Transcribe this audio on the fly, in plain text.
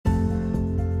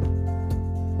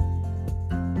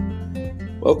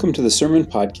Welcome to the Sermon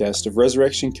Podcast of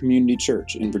Resurrection Community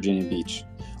Church in Virginia Beach.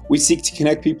 We seek to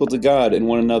connect people to God and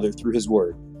one another through His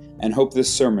Word, and hope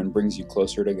this sermon brings you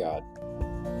closer to God.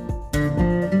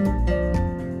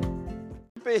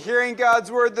 We'll be hearing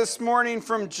God's Word this morning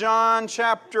from John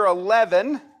chapter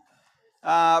 11,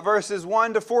 verses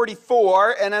 1 to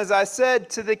 44. And as I said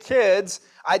to the kids,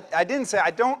 I didn't say I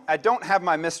don't have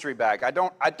my mystery bag. I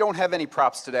don't have any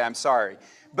props today. I'm sorry,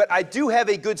 but I do have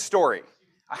a good story.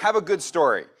 I have a good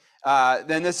story.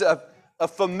 Then this is a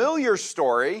familiar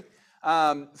story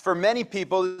for many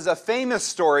people. This is a famous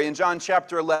story in John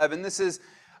chapter 11. This is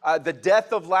the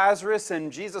death of Lazarus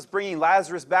and Jesus bringing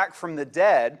Lazarus back from the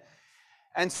dead.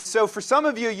 And so for some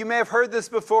of you, you may have heard this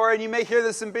before, and you may hear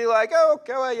this and be like, oh,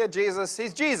 okay, well, yeah, Jesus,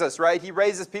 he's Jesus, right? He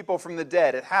raises people from the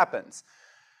dead. It happens.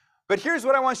 But here's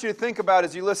what I want you to think about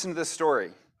as you listen to this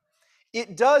story.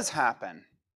 It does happen,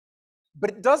 but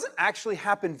it doesn't actually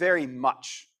happen very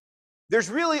much. There's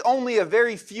really only a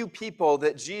very few people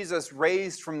that Jesus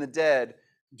raised from the dead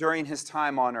during his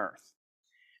time on earth.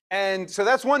 And so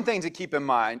that's one thing to keep in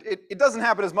mind. It doesn't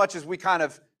happen as much as we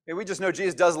just know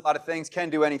Jesus does a lot of things, can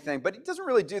do anything, but he doesn't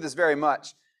really do this very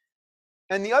much.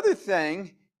 And the other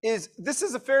thing is this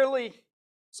is a fairly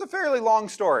long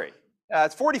story.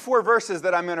 It's 44 verses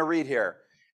that I'm going to read here.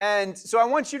 And so I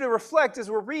want you to reflect as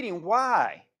we're reading,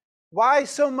 why? Why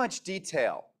so much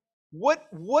detail?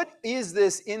 What is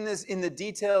this in the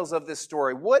details of this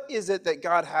story? What is it that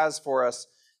God has for us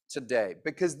today?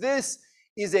 Because this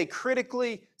is a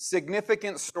critically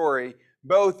significant story,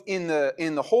 both in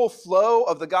the whole flow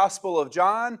of the Gospel of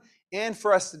John and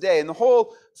for us today. And the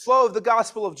whole flow of the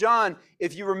Gospel of John,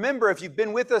 if you remember, if you've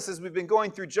been with us as we've been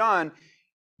going through John,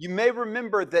 you may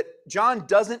remember that John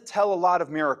doesn't tell a lot of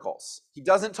miracles. He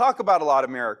doesn't talk about a lot of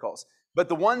miracles, but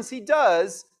the ones he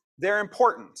does, they're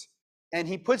important. And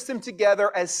he puts them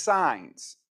together as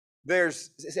signs. There's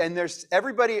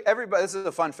everybody, this is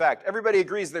a fun fact. Everybody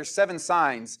agrees there's 7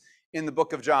 signs in the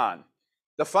book of John.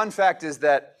 The fun fact is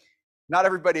that not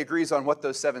everybody agrees on what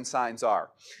those 7 signs are.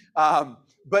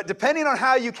 But depending on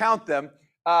how you count them,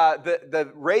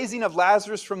 the raising of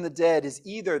Lazarus from the dead is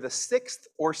either the 6th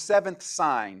or 7th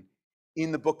sign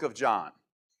in the book of John.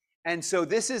 And so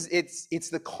it's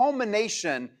the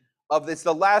culmination of this,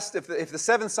 the last, if the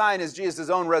 7th sign is Jesus'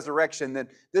 own resurrection, then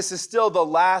this is still the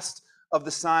last of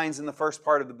the signs in the first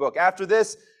part of the book. After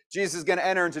this, Jesus is going to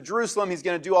enter into Jerusalem. He's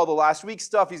going to do all the last week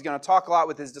stuff. He's going to talk a lot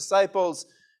with his disciples.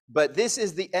 But this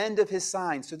is the end of his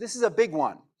sign. So this is a big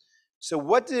one. So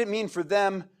what did it mean for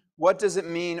them? What does it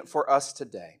mean for us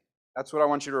today? That's what I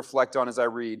want you to reflect on as I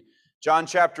read John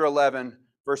chapter 11,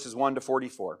 verses 1 to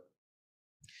 44.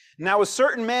 Now a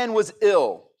certain man was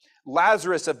ill,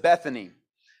 Lazarus of Bethany,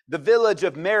 the village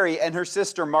of Mary and her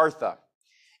sister Martha.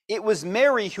 It was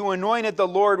Mary who anointed the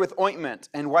Lord with ointment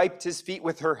and wiped his feet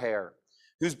with her hair,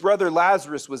 whose brother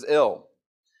Lazarus was ill.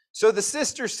 So the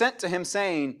sisters sent to him,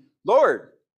 saying,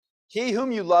 Lord, he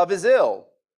whom you love is ill.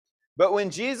 But when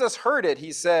Jesus heard it,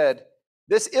 he said,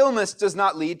 This illness does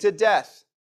not lead to death.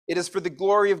 It is for the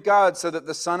glory of God, so that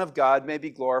the Son of God may be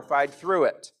glorified through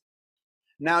it.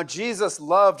 Now Jesus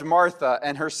loved Martha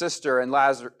and her sister and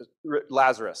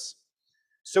Lazarus.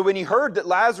 So when he heard that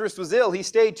Lazarus was ill, he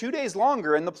stayed 2 days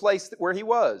longer in the place where he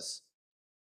was.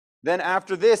 Then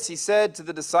after this, he said to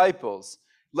the disciples,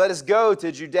 Let us go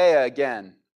to Judea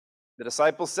again. The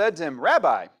disciples said to him,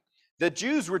 Rabbi, the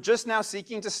Jews were just now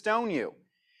seeking to stone you,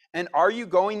 and are you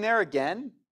going there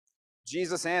again?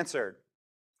 Jesus answered,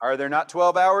 Are there not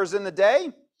 12 hours in the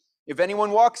day? If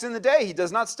anyone walks in the day, he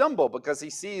does not stumble, because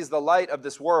he sees the light of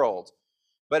this world.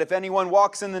 But if anyone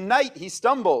walks in the night, he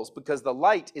stumbles, because the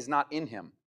light is not in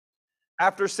him.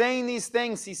 After saying these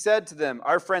things, he said to them,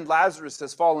 Our friend Lazarus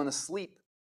has fallen asleep,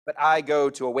 but I go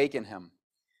to awaken him.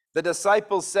 The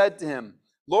disciples said to him,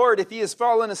 Lord, if he has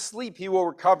fallen asleep, he will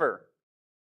recover.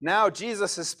 Now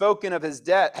Jesus had spoken of his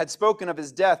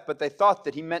death, but they thought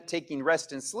that he meant taking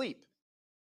rest and sleep.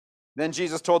 Then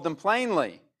Jesus told them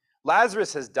plainly,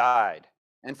 Lazarus has died,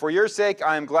 and for your sake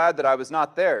I am glad that I was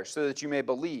not there, so that you may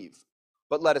believe.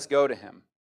 But let us go to him.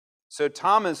 So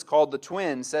Thomas, called the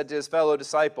twin, said to his fellow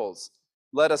disciples,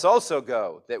 Let us also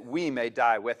go, that we may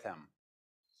die with him.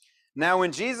 Now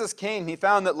when Jesus came, he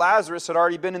found that Lazarus had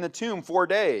already been in the tomb 4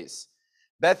 days.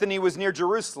 Bethany was near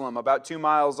Jerusalem, about 2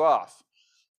 miles off.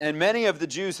 And many of the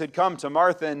Jews had come to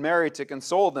Martha and Mary to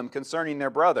console them concerning their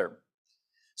brother.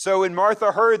 So when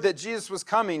Martha heard that Jesus was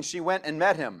coming, she went and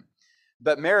met him.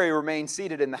 But Mary remained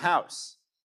seated in the house.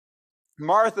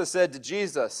 Martha said to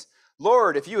Jesus,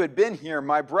 Lord, if you had been here,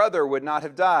 my brother would not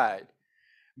have died.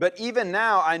 But even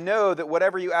now I know that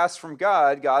whatever you ask from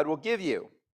God, God will give you.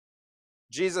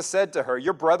 Jesus said to her,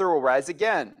 Your brother will rise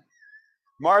again.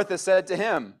 Martha said to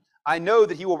him, I know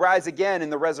that he will rise again in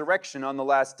the resurrection on the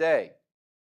last day.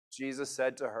 Jesus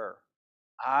said to her,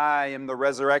 I am the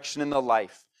resurrection and the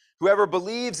life. Whoever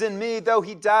believes in me, though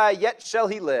he die, yet shall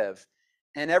he live.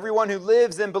 And everyone who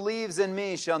lives and believes in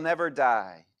me shall never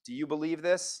die. Do you believe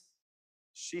this?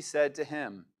 She said to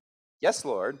him, Yes,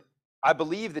 Lord. I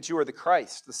believe that you are the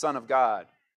Christ, the Son of God,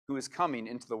 who is coming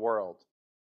into the world.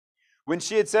 When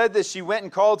she had said this, she went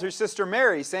and called her sister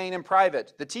Mary, saying in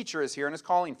private, The teacher is here and is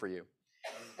calling for you.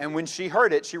 And when she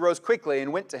heard it, she rose quickly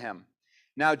and went to him.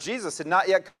 Now Jesus had not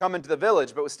yet come into the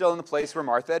village, but was still in the place where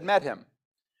Martha had met him.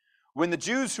 When the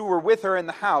Jews who were with her in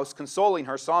the house, consoling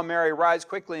her, saw Mary rise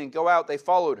quickly and go out, they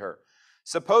followed her,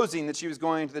 supposing that she was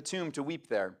going to the tomb to weep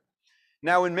there.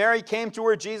 Now when Mary came to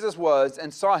where Jesus was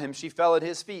and saw him, she fell at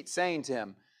his feet, saying to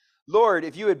him, Lord,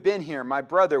 if you had been here, my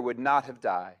brother would not have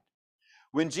died.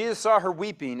 When Jesus saw her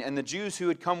weeping, and the Jews who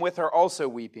had come with her also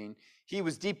weeping, he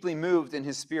was deeply moved in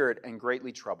his spirit and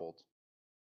greatly troubled.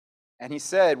 And he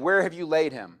said, Where have you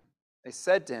laid him? They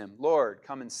said to him, Lord,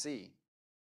 come and see.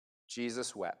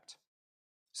 Jesus wept.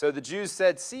 So the Jews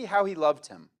said, See how he loved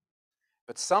him.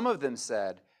 But some of them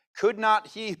said, Could not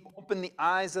he who opened the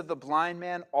eyes of the blind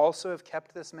man also have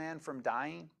kept this man from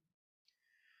dying?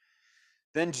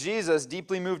 Then Jesus,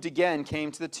 deeply moved again,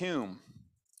 came to the tomb.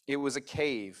 It was a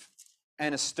cave,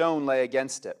 and a stone lay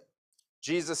against it.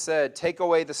 Jesus said, Take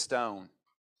away the stone.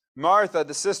 Martha,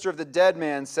 the sister of the dead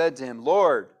man, said to him,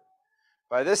 Lord,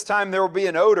 by this time there will be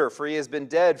an odor, for he has been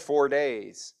dead 4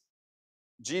 days.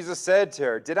 Jesus said to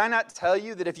her, Did I not tell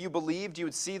you that if you believed, you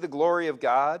would see the glory of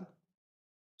God?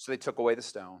 So they took away the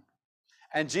stone.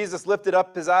 And Jesus lifted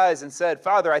up his eyes and said,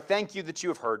 Father, I thank you that you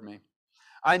have heard me.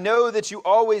 I know that you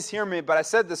always hear me, but I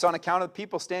said this on account of the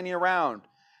people standing around,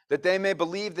 that they may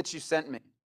believe that you sent me.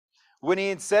 When he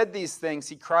had said these things,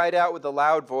 he cried out with a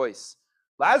loud voice,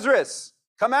 Lazarus,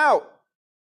 come out!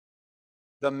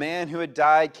 The man who had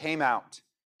died came out,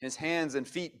 his hands and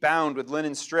feet bound with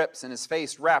linen strips and his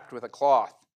face wrapped with a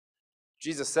cloth.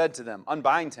 Jesus said to them,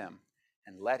 Unbind him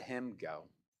and let him go.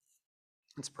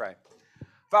 Let's pray.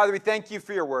 Father, we thank you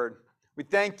for your word. We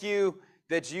thank you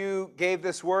that you gave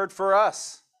this word for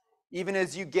us, even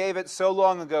as you gave it so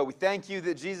long ago. We thank you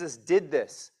that Jesus did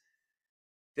this,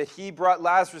 that he brought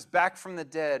Lazarus back from the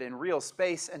dead in real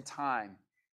space and time,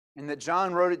 and that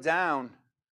John wrote it down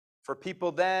for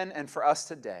people then and for us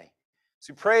today.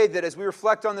 So we pray that as we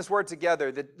reflect on this word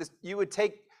together, that you would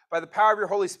take, by the power of your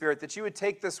Holy Spirit, that you would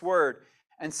take this word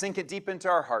and sink it deep into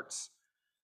our hearts,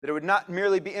 that it would not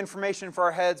merely be information for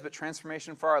our heads, but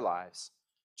transformation for our lives,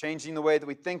 changing the way that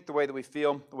we think, the way that we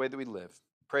feel, the way that we live.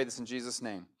 We pray this in Jesus'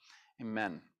 name.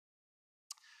 Amen.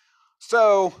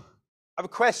 So I have a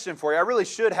question for you. I really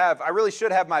should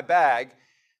have my bag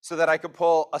so that I could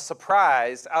pull a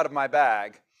surprise out of my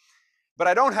bag. But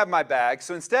I don't have my bag,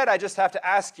 so instead I just have to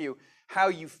ask you how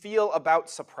you feel about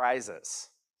surprises.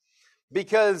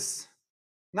 Because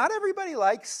not everybody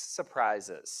likes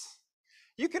surprises.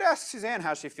 You could ask Suzanne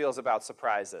how she feels about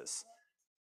surprises.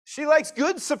 She likes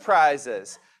good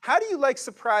surprises. How do you like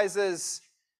surprises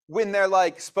when they're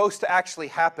like supposed to actually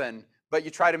happen, but you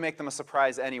try to make them a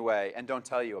surprise anyway and don't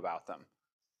tell you about them?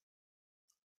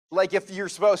 Like if you're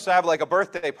supposed to have like a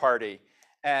birthday party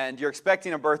and you're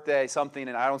expecting a birthday something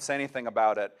and I don't say anything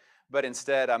about it, but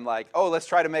instead I'm like, oh, let's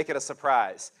try to make it a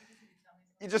surprise.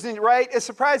 You just need, right?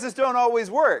 Surprises don't always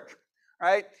work,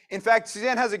 right? In fact,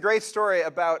 Suzanne has a great story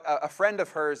about a friend of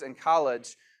hers in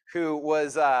college who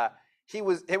was,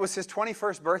 it was his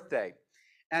 21st birthday.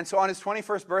 And so on his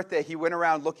 21st birthday, he went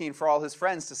around looking for all his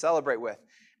friends to celebrate with.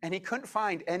 And he couldn't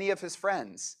find any of his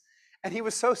friends. And he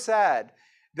was so sad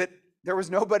that there was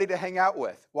nobody to hang out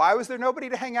with. Why was there nobody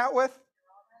to hang out with?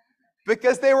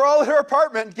 Because they were all at her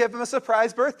apartment to give him a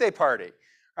surprise birthday party,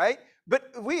 right?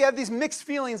 But we have these mixed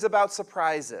feelings about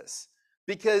surprises.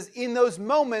 Because in those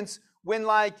moments when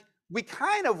like we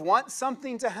kind of want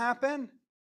something to happen,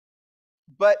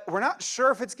 but we're not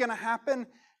sure if it's going to happen,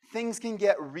 things can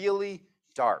get really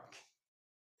dark.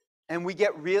 And we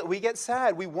get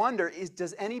sad. We wonder,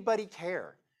 does anybody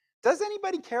care? Does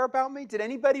anybody care about me? Did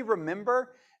anybody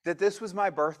remember that this was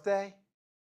my birthday?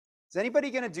 Is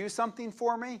anybody going to do something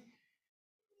for me?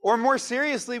 Or more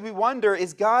seriously, we wonder,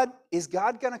 is God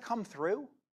going to come through?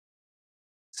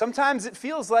 Sometimes it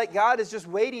feels like God is just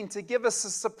waiting to give us a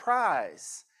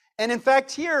surprise. And in fact,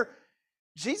 here,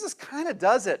 Jesus kind of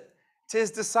does it to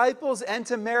his disciples and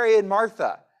to Mary and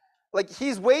Martha. Like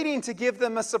he's waiting to give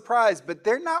them a surprise, but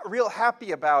they're not real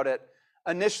happy about it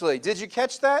initially. Did you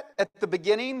catch that at the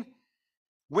beginning?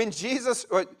 When Jesus,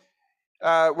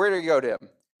 where did he go to him?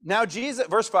 Now Jesus,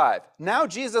 verse 5, now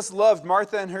Jesus loved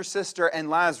Martha and her sister and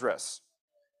Lazarus.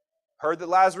 heard that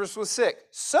Lazarus was sick.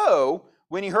 So,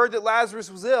 when he heard that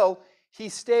Lazarus was ill, he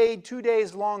stayed 2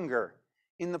 days longer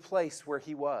in the place where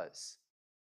he was.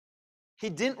 He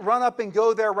didn't run up and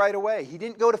go there right away. He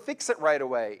didn't go to fix it right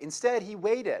away. Instead, he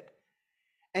waited.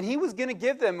 And he was going to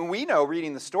give them, and we know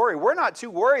reading the story, we're not too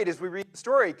worried as we read the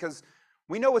story because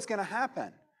we know what's going to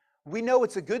happen. We know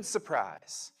it's a good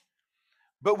surprise.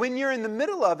 But when you're in the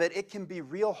middle of it, it can be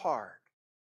real hard.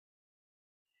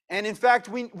 And in fact,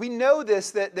 we know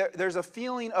this, that there's a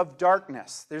feeling of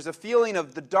darkness. There's a feeling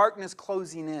of the darkness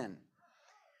closing in.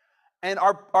 And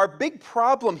our big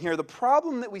problem here, the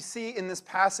problem that we see in this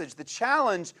passage, the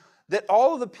challenge that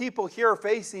all of the people here are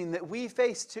facing, that we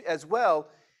face too, as well,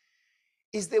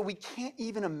 is that we can't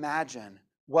even imagine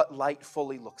what light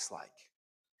fully looks like.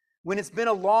 When it's been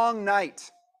a long night,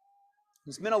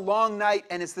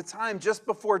 and it's the time just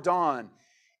before dawn,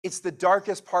 it's the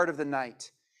darkest part of the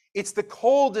night. It's the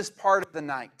coldest part of the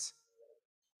night.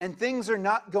 And things are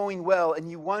not going well, and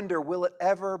you wonder, will it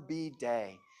ever be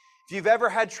day? If you've ever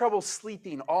had trouble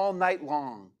sleeping all night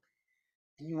long,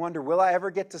 and you wonder, will I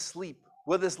ever get to sleep?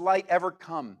 Will this light ever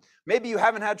come? Maybe you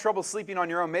haven't had trouble sleeping on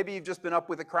your own. Maybe you've just been up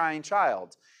with a crying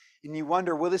child, and you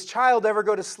wonder, will this child ever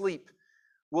go to sleep?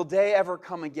 Will day ever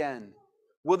come again?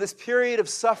 Will this period of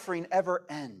suffering ever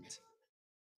end?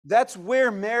 That's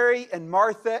where Mary and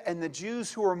Martha and the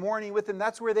Jews who were mourning with him,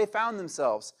 that's where they found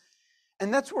themselves.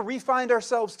 And that's where we find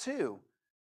ourselves too.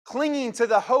 Clinging to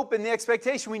the hope and the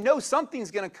expectation. We know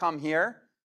something's going to come here.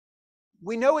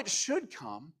 We know it should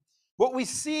come. What we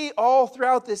see all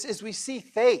throughout this is we see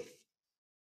faith.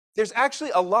 There's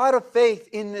actually a lot of faith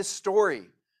in this story.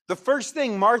 The first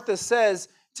thing Martha says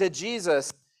to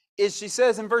Jesus is she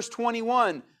says in verse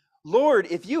 21, Lord,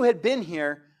 if you had been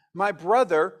here, my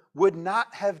brother would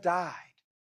not have died.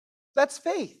 That's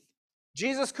faith.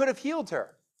 Jesus could have healed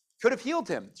her, could have healed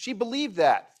him. She believed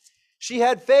that. She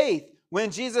had faith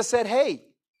when Jesus said, hey,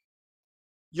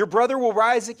 your brother will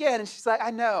rise again. And she's like,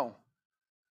 I know.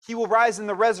 He will rise in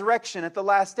the resurrection at the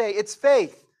last day. It's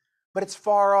faith, but it's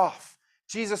far off.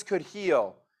 Jesus could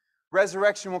heal.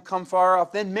 Resurrection will come far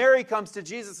off. Then Mary comes to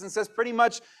Jesus and says pretty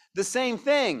much the same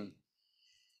thing.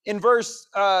 In verse,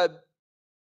 where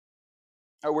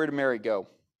did Mary go?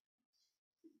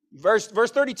 Verse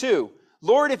 32,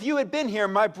 Lord, if you had been here,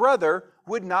 my brother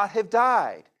would not have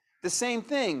died. The same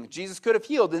thing, Jesus could have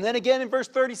healed. And then again in verse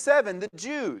 37, the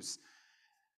Jews,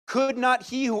 could not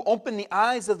he who opened the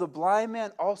eyes of the blind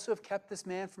man also have kept this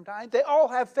man from dying? They all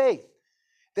have faith.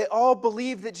 They all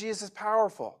believe that Jesus is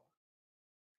powerful.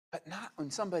 But not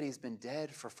when somebody's been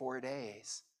dead for 4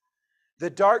 days. The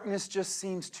darkness just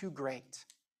seems too great.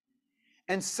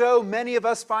 And so many of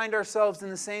us find ourselves in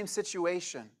the same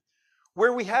situation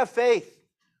where we have faith.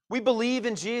 We believe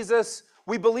in Jesus.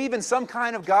 We believe in some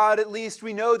kind of God at least.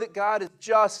 We know that God is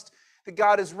just, that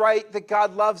God is right, that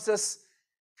God loves us,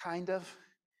 kind of.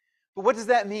 But what does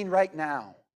that mean right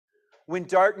now when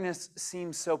darkness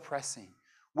seems so pressing?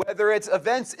 Whether it's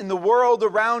events in the world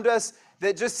around us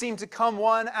that just seem to come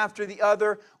one after the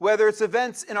other, whether it's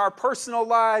events in our personal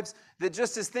lives that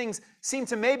just as things seem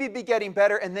to maybe be getting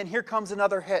better, and then here comes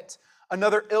another hit,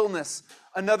 another illness,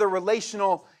 another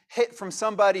relational hit from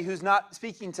somebody who's not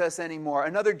speaking to us anymore,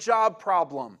 another job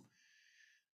problem.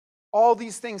 All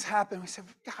these things happen. We say,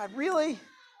 God, really?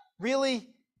 Really?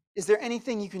 Is there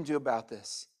anything you can do about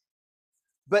this?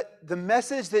 But the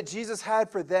message that Jesus had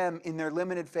for them in their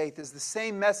limited faith is the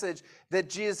same message that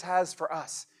Jesus has for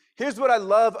us. Here's what I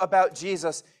love about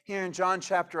Jesus here in John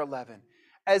chapter 11.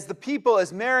 As the people,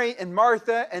 as Mary and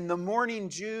Martha and the mourning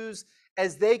Jews,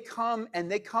 as they come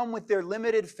and they come with their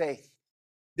limited faith,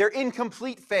 their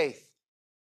incomplete faith,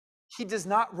 he does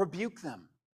not rebuke them.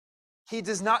 He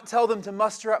does not tell them to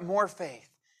muster up more faith.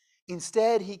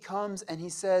 Instead, he comes and he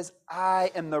says,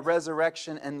 I am the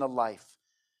resurrection and the life.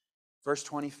 Verse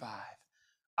 25,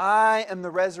 I am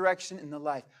the resurrection and the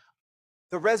life.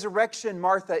 The resurrection,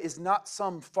 Martha, is not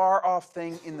some far off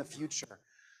thing in the future.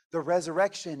 The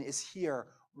resurrection is here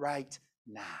right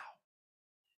now.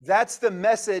 That's the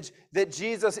message that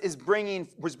Jesus was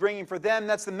bringing for them.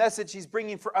 That's the message he's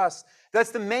bringing for us.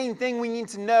 That's the main thing we need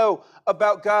to know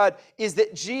about God, is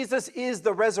that Jesus is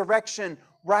the resurrection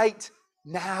right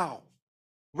now.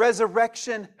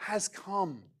 Resurrection has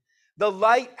come. The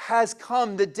light has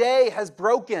come. The day has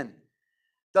broken.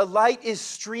 The light is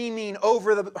streaming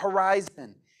over the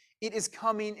horizon. It is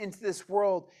coming into this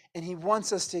world, and he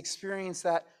wants us to experience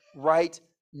that right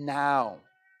now.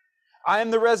 I am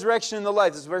the resurrection and the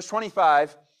life. This is verse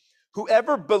 25.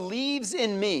 Whoever believes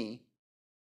in me,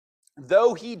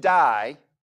 though he die,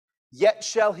 yet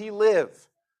shall he live.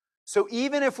 So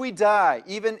even if we die,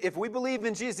 even if we believe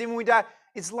in Jesus, even if we die,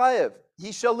 it's live.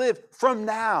 He shall live from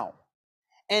now.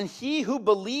 And he who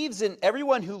believes in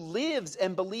everyone who lives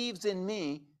and believes in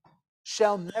me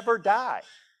shall never die.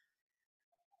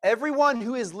 Everyone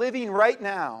who is living right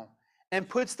now and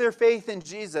puts their faith in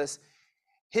Jesus,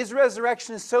 his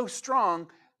resurrection is so strong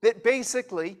that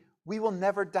basically we will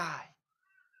never die.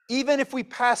 Even if we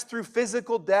pass through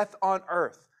physical death on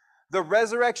earth, the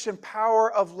resurrection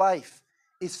power of life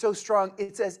is so strong,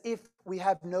 it's as if we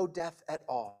have no death at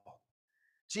all.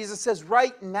 Jesus says,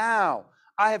 right now,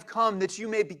 I have come that you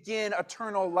may begin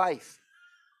eternal life.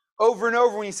 Over and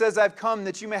over when he says, I've come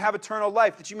that you may have eternal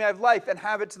life, that you may have life and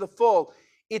have it to the full.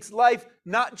 It's life,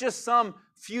 not just some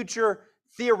future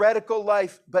theoretical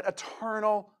life, but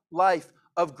eternal life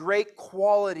of great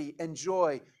quality and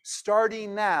joy,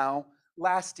 starting now,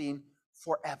 lasting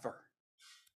forever.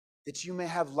 That you may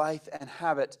have life and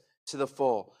have it to the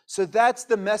full. So that's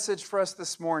the message for us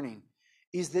this morning,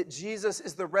 is that Jesus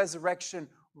is the resurrection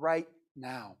right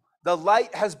now. The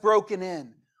light has broken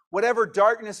in. Whatever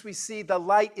darkness we see, the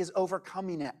light is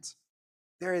overcoming it.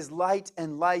 There is light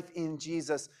and life in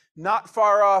Jesus, not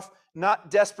far off,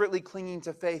 not desperately clinging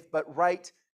to faith, but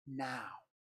right now.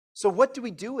 So what do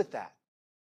we do with that?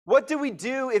 What do we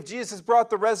do if Jesus has brought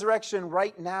the resurrection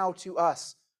right now to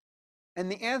us?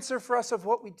 And the answer for us of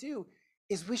what we do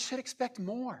is we should expect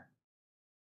more.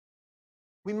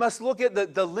 We must look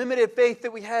at the limited faith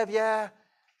that we have. Yeah,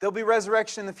 there'll be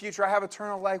resurrection in the future. I have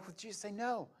eternal life with Jesus. Say,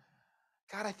 no,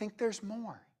 God, I think there's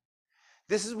more.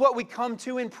 This is what we come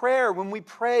to in prayer when we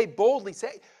pray boldly.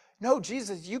 Say, no,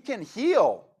 Jesus, you can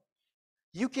heal.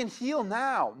 You can heal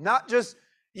now. Not just,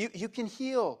 you can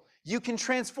heal. You can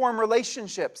transform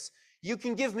relationships. You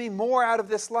can give me more out of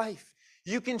this life.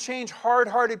 You can change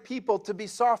hard-hearted people to be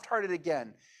soft-hearted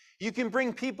again. You can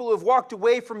bring people who have walked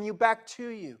away from you back to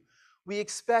you. We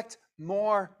expect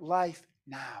more life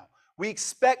now. We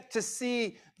expect to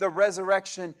see the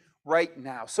resurrection right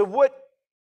now. So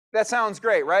that sounds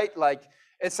great, right? Like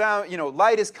it sounds,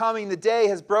 light is coming, the day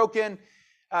has broken.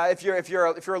 If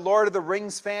you're a Lord of the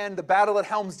Rings fan, the battle at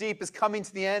Helm's Deep is coming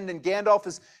to the end, and Gandalf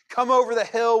has come over the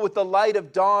hill with the light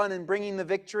of dawn and bringing the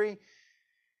victory.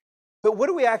 But what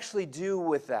do we actually do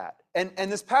with that?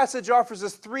 And this passage offers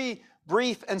us three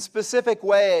brief and specific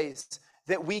ways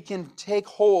that we can take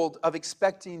hold of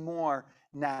expecting more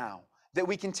now. That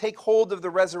we can take hold of the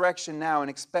resurrection now and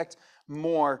expect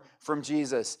more from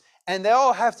Jesus. And they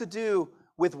all have to do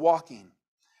with walking.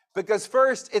 Because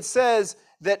first it says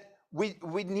that we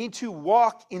need to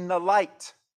walk in the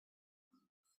light.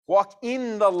 Walk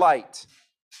in the light.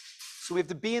 So we have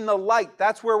to be in the light.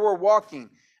 That's where we're walking.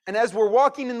 And as we're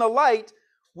walking in the light,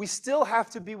 we still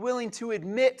have to be willing to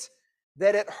admit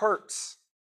that it hurts.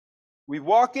 We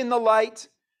walk in the light,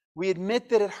 we admit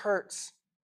that it hurts.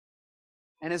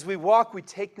 And as we walk, we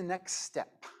take the next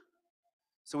step.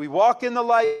 So we walk in the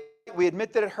light, we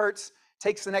admit that it hurts,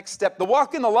 takes the next step. The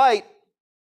walk in the light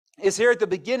is here at the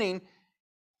beginning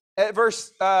at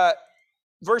verse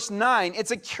 9.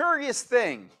 It's a curious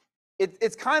thing.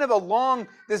 It's kind of a long,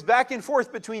 this back and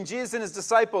forth between Jesus and his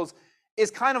disciples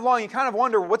is kind of long. You kind of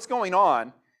wonder what's going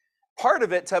on. Part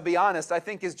of it, to be honest, I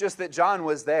think is just that John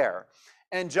was there.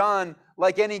 And John,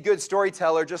 like any good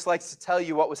storyteller, just likes to tell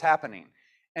you what was happening.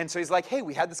 And so he's like, hey,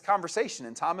 we had this conversation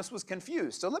and Thomas was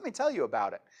confused. So let me tell you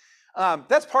about it.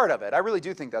 That's part of it. I really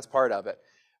do think that's part of it.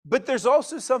 But there's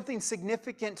also something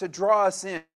significant to draw us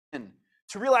in,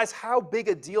 to realize how big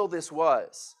a deal this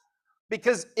was.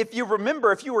 Because if you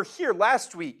remember, if you were here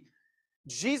last week,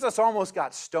 Jesus almost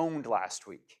got stoned last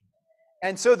week.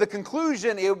 And so the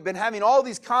conclusion, he had been having all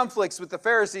these conflicts with the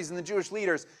Pharisees and the Jewish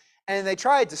leaders, and they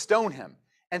tried to stone him.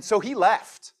 And so he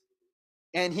left.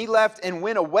 And he left and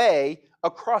went away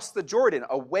across the Jordan,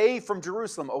 away from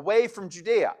Jerusalem, away from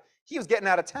Judea. He was getting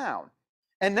out of town.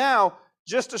 And now,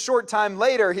 just a short time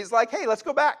later, he's like, hey, let's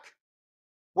go back.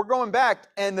 We're going back.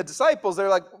 And the disciples, they're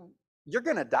like, you're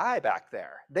going to die back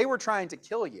there. They were trying to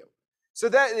kill you. So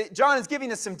that John is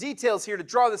giving us some details here to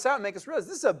draw this out and make us realize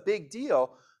this is a big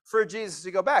deal for Jesus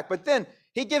to go back. But then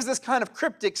he gives this kind of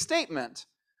cryptic statement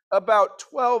about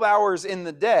 12 hours in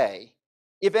the day.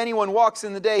 If anyone walks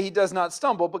in the day, he does not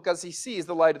stumble because he sees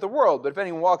the light of the world. But if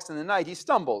anyone walks in the night, he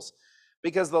stumbles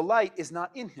because the light is not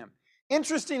in him.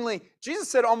 Interestingly, Jesus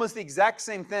said almost the exact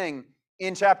same thing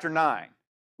in chapter 9.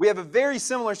 We have a very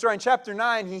similar story. In chapter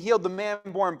 9, he healed the man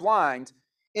born blind.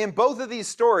 In both of these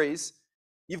stories,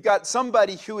 you've got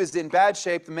somebody who is in bad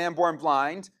shape, the man born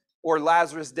blind, or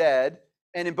Lazarus dead.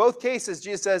 And in both cases,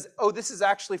 Jesus says, oh, this is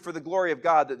actually for the glory of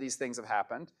God that these things have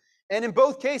happened. And in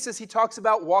both cases, he talks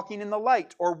about walking in the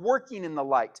light or working in the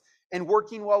light and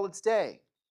working while it's day.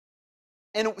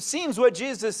 And it seems what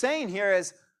Jesus is saying here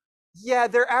is, yeah,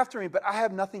 they're after me, but I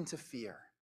have nothing to fear.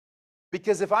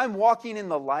 Because if I'm walking in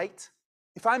the light,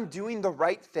 if I'm doing the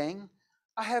right thing,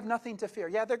 I have nothing to fear.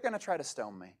 Yeah, they're going to try to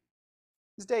stone me.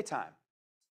 It's daytime.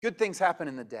 Good things happen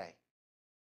in the day.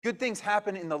 Good things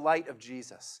happen in the light of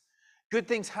Jesus. Good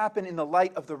things happen in the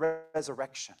light of the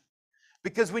resurrection.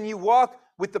 Because when you walk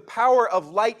with the power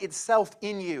of light itself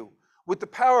in you, with the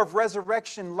power of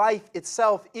resurrection life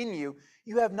itself in you,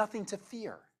 you have nothing to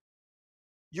fear.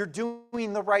 You're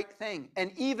doing the right thing.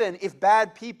 And even if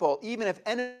bad people, even if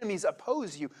enemies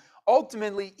oppose you,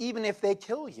 ultimately, even if they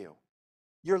kill you,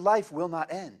 your life will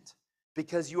not end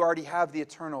because you already have the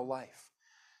eternal life.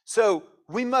 So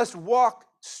we must walk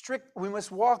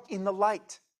in the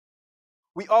light.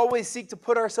 We always seek to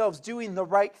put ourselves doing the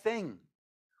right thing,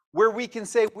 where we can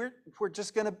say we're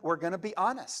gonna be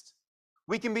honest.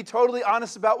 We can be totally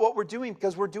honest about what we're doing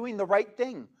because we're doing the right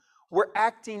thing. We're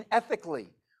acting ethically.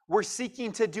 We're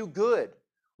seeking to do good.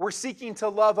 We're seeking to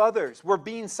love others. We're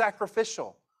being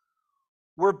sacrificial.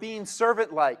 We're being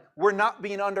servant-like. We're not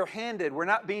being underhanded. We're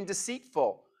not being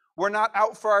deceitful. We're not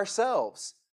out for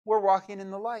ourselves. We're walking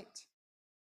in the light.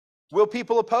 Will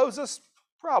people oppose us?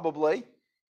 Probably.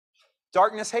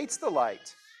 Darkness hates the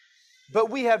light. But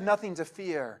we have nothing to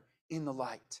fear in the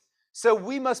light. So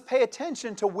we must pay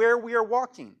attention to where we are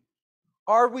walking.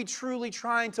 Are we truly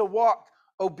trying to walk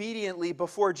obediently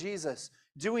before Jesus,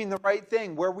 doing the right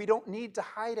thing where we don't need to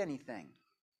hide anything?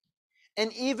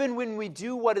 And even when we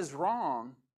do what is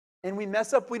wrong and we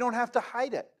mess up, we don't have to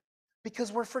hide it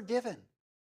because we're forgiven.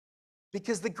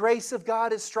 Because the grace of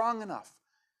God is strong enough.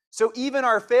 So even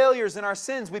our failures and our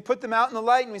sins, we put them out in the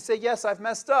light and we say, yes, I've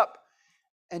messed up.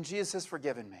 And Jesus has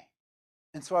forgiven me.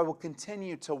 And so I will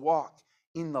continue to walk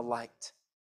in the light.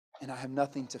 And I have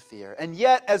nothing to fear. And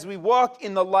yet, as we walk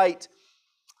in the light,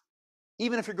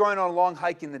 even if you're going on a long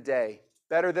hike in the day,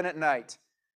 better than at night,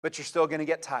 but you're still going to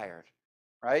get tired,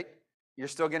 right? You're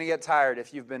still going to get tired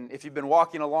if you've been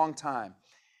walking a long time.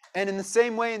 And in the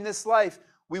same way in this life,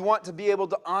 we want to be able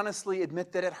to honestly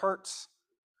admit that it hurts.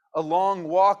 A long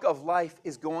walk of life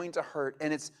is going to hurt.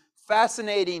 And it's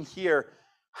fascinating here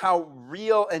how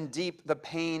real and deep the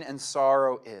pain and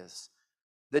sorrow is.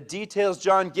 The details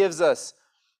John gives us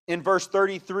in verse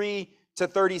 33 to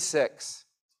 36.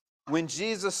 When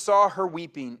Jesus saw her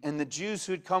weeping, and the Jews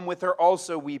who had come with her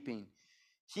also weeping,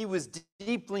 he was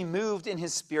deeply moved in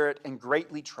his spirit and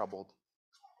greatly troubled.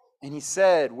 And he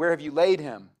said, "Where have you laid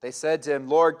him?" They said to him,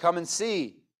 "Lord, come and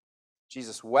see."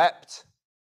 Jesus wept.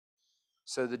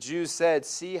 So the Jews said,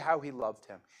 "See how he loved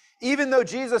him." Even though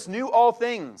Jesus knew all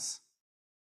things,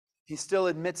 he still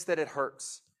admits that it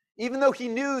hurts. Even though he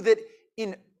knew that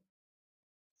in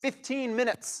 15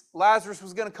 minutes, Lazarus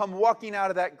was going to come walking out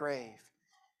of that grave,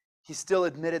 he still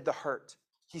admitted the hurt.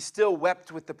 He still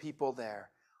wept with the people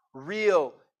there.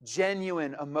 Real,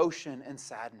 genuine emotion and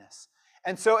sadness.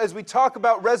 And so as we talk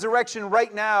about resurrection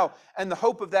right now and the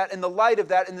hope of that and the light of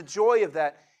that and the joy of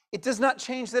that, it does not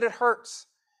change that it hurts.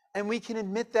 And we can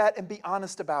admit that and be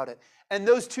honest about it. And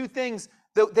those two things,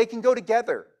 they can go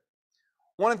together.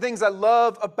 One of the things I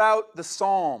love about the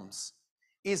Psalms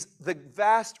is the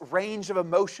vast range of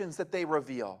emotions that they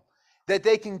reveal. That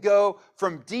they can go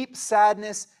from deep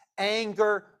sadness,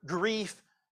 anger, grief,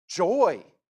 joy.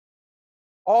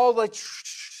 All like,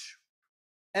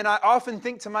 and I often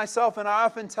think to myself, and I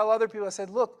often tell other people, I said,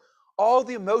 look, all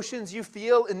the emotions you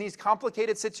feel in these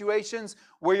complicated situations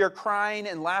where you're crying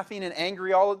and laughing and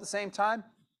angry all at the same time,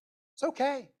 it's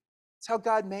okay. It's how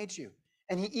God made you.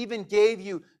 And he even gave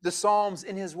you the Psalms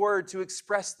in his word to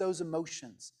express those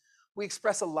emotions. We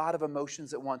express a lot of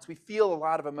emotions at once. We feel a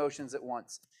lot of emotions at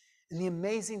once. And the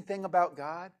amazing thing about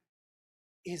God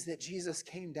is that Jesus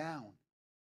came down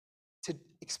to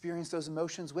experience those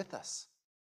emotions with us.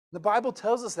 The Bible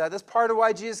tells us that. That's part of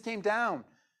why Jesus came down.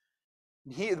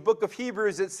 In the book of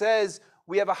Hebrews, it says,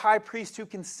 we have a high priest who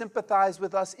can sympathize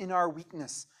with us in our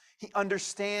weakness. He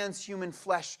understands human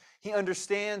flesh. He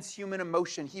understands human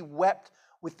emotion. He wept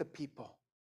with the people.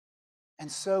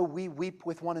 And so we weep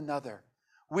with one another.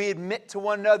 We admit to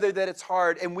one another that it's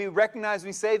hard. And we recognize,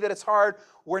 we say that it's hard.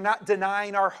 We're not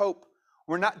denying our hope.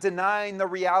 We're not denying the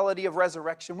reality of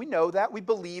resurrection. We know that. We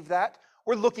believe that.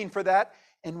 We're looking for that.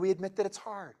 And we admit that it's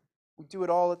hard. We do it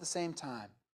all at the same time.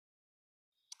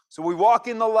 So we walk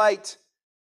in the light,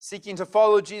 seeking to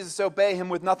follow Jesus, obey him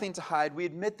with nothing to hide. We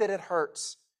admit that it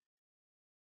hurts.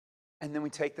 And then we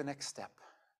take the next step.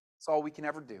 That's all we can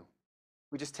ever do.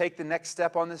 We just take the next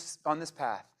step on this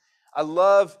path. I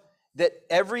love that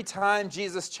every time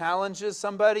Jesus challenges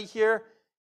somebody here,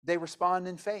 they respond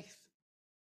in faith.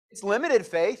 It's limited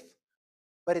faith,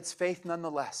 but it's faith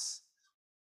nonetheless.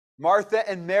 Martha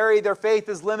and Mary, their faith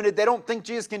is limited. They don't think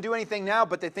Jesus can do anything now,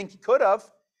 but they think he could have.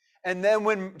 And then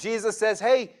when Jesus says,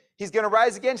 hey, he's going to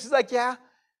rise again. She's like, yeah, a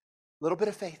little bit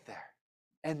of faith there.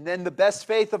 And then the best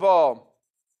faith of all,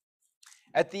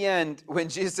 at the end, when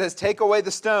Jesus says, take away the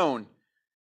stone,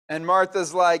 and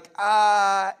Martha's like,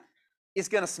 it's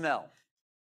going to smell.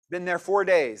 Been there 4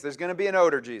 days. There's going to be an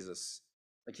odor, Jesus.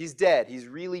 Like he's dead. He's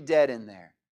really dead in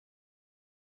there.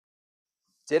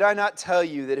 Did I not tell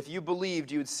you that if you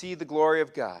believed, you would see the glory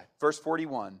of God? Verse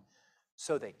 41.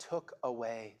 So they took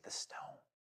away the stone.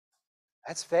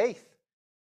 That's faith.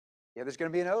 Yeah, there's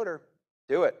going to be an odor.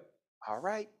 Do it. All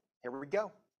right, here we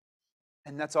go.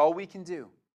 And that's all we can do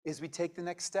is we take the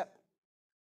next step.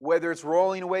 Whether it's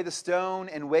rolling away the stone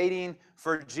and waiting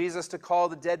for Jesus to call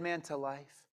the dead man to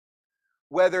life.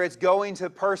 Whether it's going to a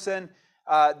person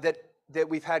that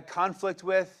we've had conflict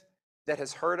with that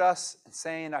has hurt us and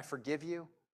saying, I forgive you.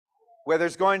 Whether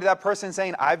it's going to that person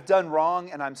saying, I've done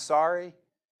wrong and I'm sorry.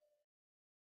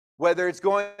 Whether it's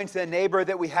going to a neighbor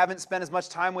that we haven't spent as much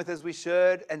time with as we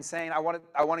should and saying, I want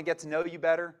to get to know you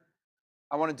better.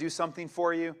 I want to do something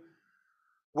for you.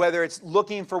 Whether it's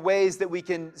looking for ways that we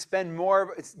can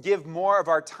give more of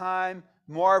our time,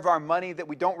 more of our money that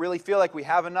we don't really feel like we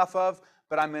have enough of,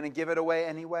 but I'm going to give it away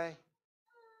anyway.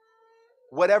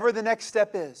 Whatever the next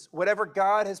step is, whatever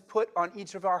God has put on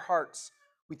each of our hearts,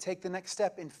 we take the next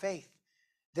step in faith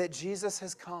that Jesus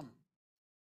has come.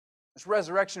 There's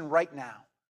resurrection right now.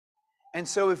 And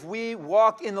so if we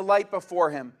walk in the light before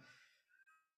him,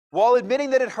 while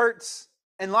admitting that it hurts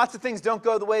and lots of things don't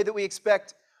go the way that we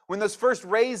expect, when those first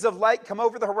rays of light come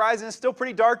over the horizon, it's still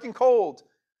pretty dark and cold,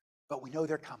 but we know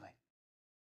they're coming.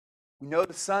 We know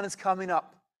the sun is coming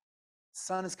up. The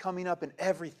sun is coming up and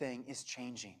everything is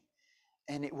changing.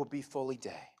 And it will be fully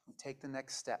day. We take the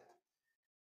next step.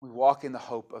 We walk in the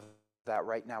hope of that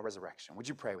right now resurrection. Would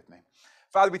you pray with me?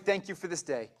 Father, we thank you for this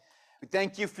day. We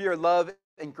thank you for your love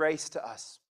and grace to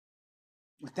us.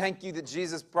 We thank you that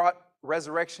Jesus brought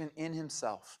resurrection in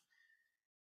himself.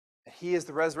 That he is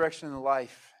the resurrection and the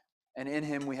life, and in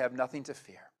him we have nothing to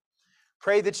fear.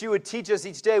 Pray that you would teach us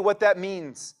each day what that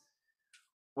means,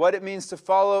 what it means to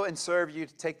follow and serve you,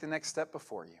 to take the next step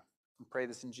before you. We pray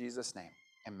this in Jesus' name.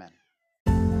 Amen.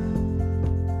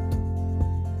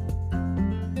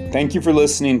 Thank you for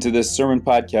listening to this sermon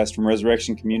podcast from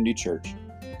Resurrection Community Church.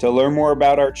 To learn more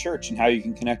about our church and how you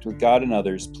can connect with God and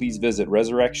others, please visit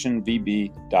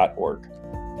resurrectionvb.org.